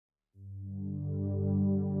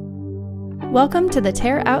Welcome to the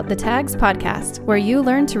Tear Out the Tags podcast, where you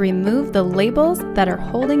learn to remove the labels that are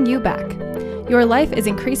holding you back. Your life is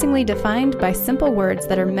increasingly defined by simple words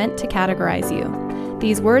that are meant to categorize you.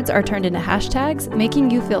 These words are turned into hashtags,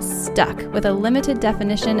 making you feel stuck with a limited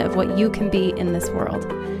definition of what you can be in this world.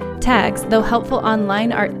 Tags, though helpful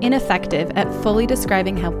online, are ineffective at fully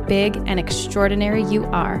describing how big and extraordinary you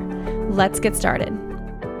are. Let's get started.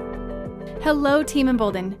 Hello, Team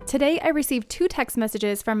Embolden. Today I received 2 text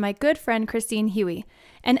messages from my good friend Christine Huey,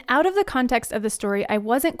 and out of the context of the story, I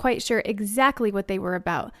wasn't quite sure exactly what they were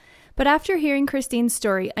about. But after hearing Christine's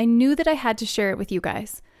story, I knew that I had to share it with you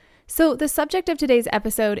guys. So the subject of today's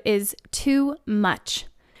episode is too much.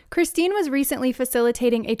 Christine was recently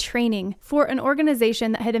facilitating a training for an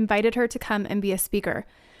organization that had invited her to come and be a speaker.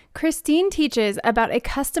 Christine teaches about a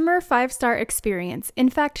customer 5-star experience. In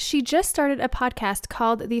fact, she just started a podcast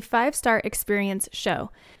called the 5-Star Experience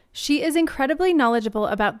Show. She is incredibly knowledgeable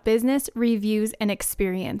about business, reviews, and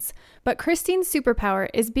experience. But Christine's superpower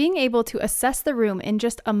is being able to assess the room in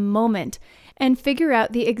just a moment and figure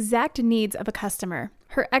out the exact needs of a customer.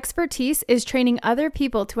 Her expertise is training other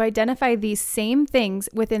people to identify these same things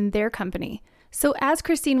within their company. So as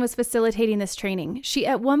Christine was facilitating this training, she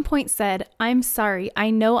at one point said, "I'm sorry, I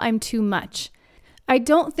know I'm too much." I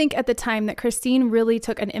don't think at the time that Christine really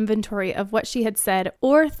took an inventory of what she had said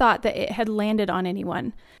or thought that it had landed on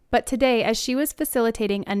anyone. But today, as she was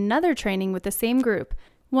facilitating another training with the same group,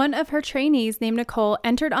 one of her trainees named Nicole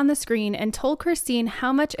entered on the screen and told Christine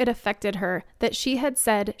how much it affected her that she had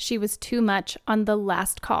said she was too much on the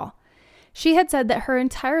last call. She had said that her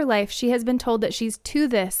entire life she has been told that she's too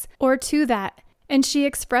this or too that, and she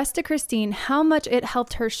expressed to Christine how much it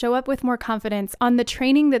helped her show up with more confidence on the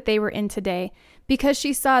training that they were in today, because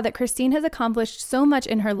she saw that Christine has accomplished so much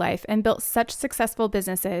in her life and built such successful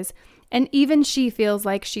businesses, and even she feels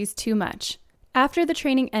like she's too much. After the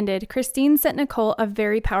training ended, Christine sent Nicole a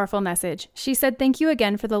very powerful message. She said, "Thank you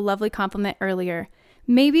again for the lovely compliment earlier.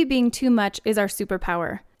 Maybe being too much is our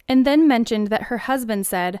superpower." And then mentioned that her husband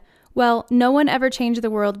said, "Well, no one ever changed the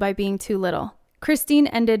world by being too little." Christine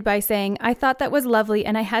ended by saying, "I thought that was lovely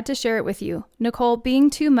and I had to share it with you. Nicole, being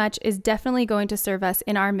too much is definitely going to serve us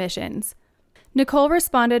in our missions." Nicole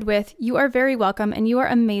responded with, "You are very welcome and you are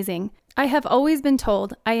amazing. I have always been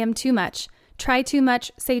told I am too much. Try too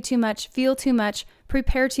much, say too much, feel too much,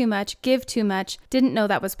 prepare too much, give too much." Didn't know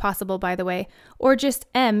that was possible, by the way. Or just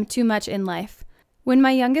am too much in life. When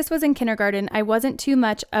my youngest was in kindergarten, I wasn't too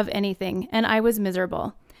much of anything and I was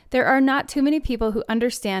miserable. There are not too many people who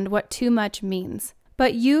understand what too much means.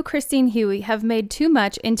 But you, Christine Huey, have made too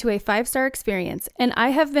much into a 5-star experience, and I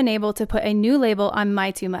have been able to put a new label on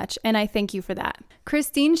my too much, and I thank you for that.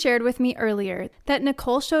 Christine shared with me earlier that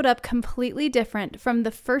Nicole showed up completely different from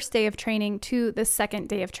the first day of training to the second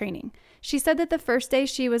day of training. She said that the first day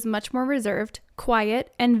she was much more reserved,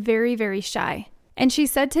 quiet, and very, very shy. And she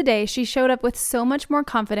said today she showed up with so much more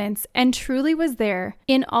confidence and truly was there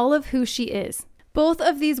in all of who she is. Both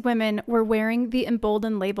of these women were wearing the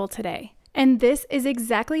Embolden label today. And this is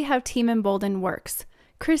exactly how Team Embolden works.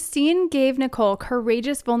 Christine gave Nicole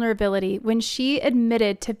courageous vulnerability when she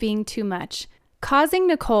admitted to being too much, causing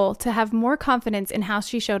Nicole to have more confidence in how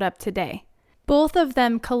she showed up today. Both of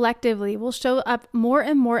them collectively will show up more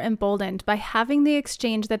and more emboldened by having the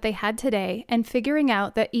exchange that they had today and figuring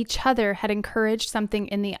out that each other had encouraged something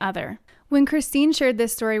in the other. When Christine shared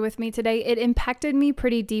this story with me today, it impacted me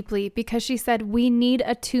pretty deeply because she said, "We need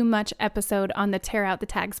a too much episode on the Tear Out the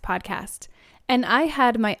Tags podcast." And I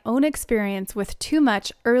had my own experience with too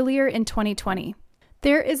much earlier in 2020.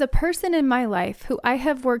 There is a person in my life who I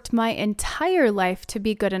have worked my entire life to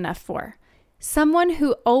be good enough for. Someone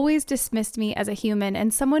who always dismissed me as a human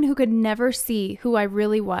and someone who could never see who I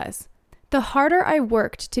really was. The harder I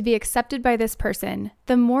worked to be accepted by this person,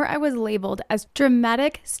 the more I was labeled as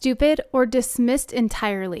dramatic, stupid, or dismissed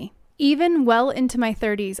entirely. Even well into my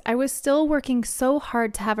 30s, I was still working so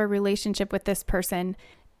hard to have a relationship with this person,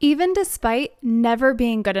 even despite never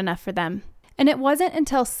being good enough for them. And it wasn't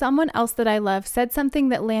until someone else that I love said something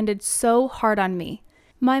that landed so hard on me.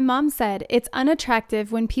 My mom said, "It's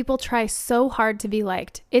unattractive when people try so hard to be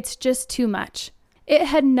liked. It's just too much." It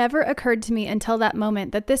had never occurred to me until that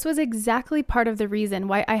moment that this was exactly part of the reason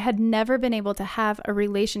why I had never been able to have a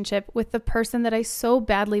relationship with the person that I so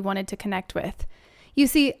badly wanted to connect with. You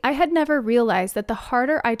see, I had never realized that the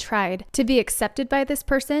harder I tried to be accepted by this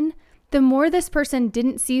person, the more this person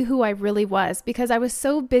didn't see who I really was because I was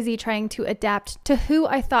so busy trying to adapt to who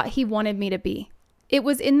I thought he wanted me to be. It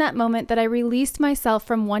was in that moment that I released myself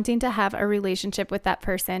from wanting to have a relationship with that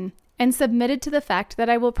person and submitted to the fact that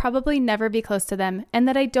I will probably never be close to them and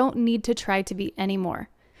that I don't need to try to be anymore.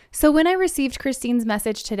 So when I received Christine's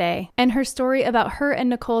message today and her story about her and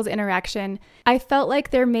Nicole's interaction, I felt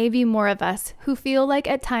like there may be more of us who feel like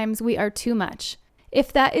at times we are too much.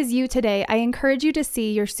 If that is you today, I encourage you to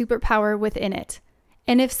see your superpower within it.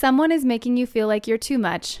 And if someone is making you feel like you're too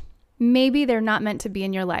much, maybe they're not meant to be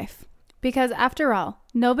in your life. Because after all,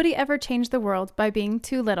 nobody ever changed the world by being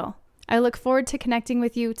too little. I look forward to connecting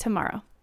with you tomorrow.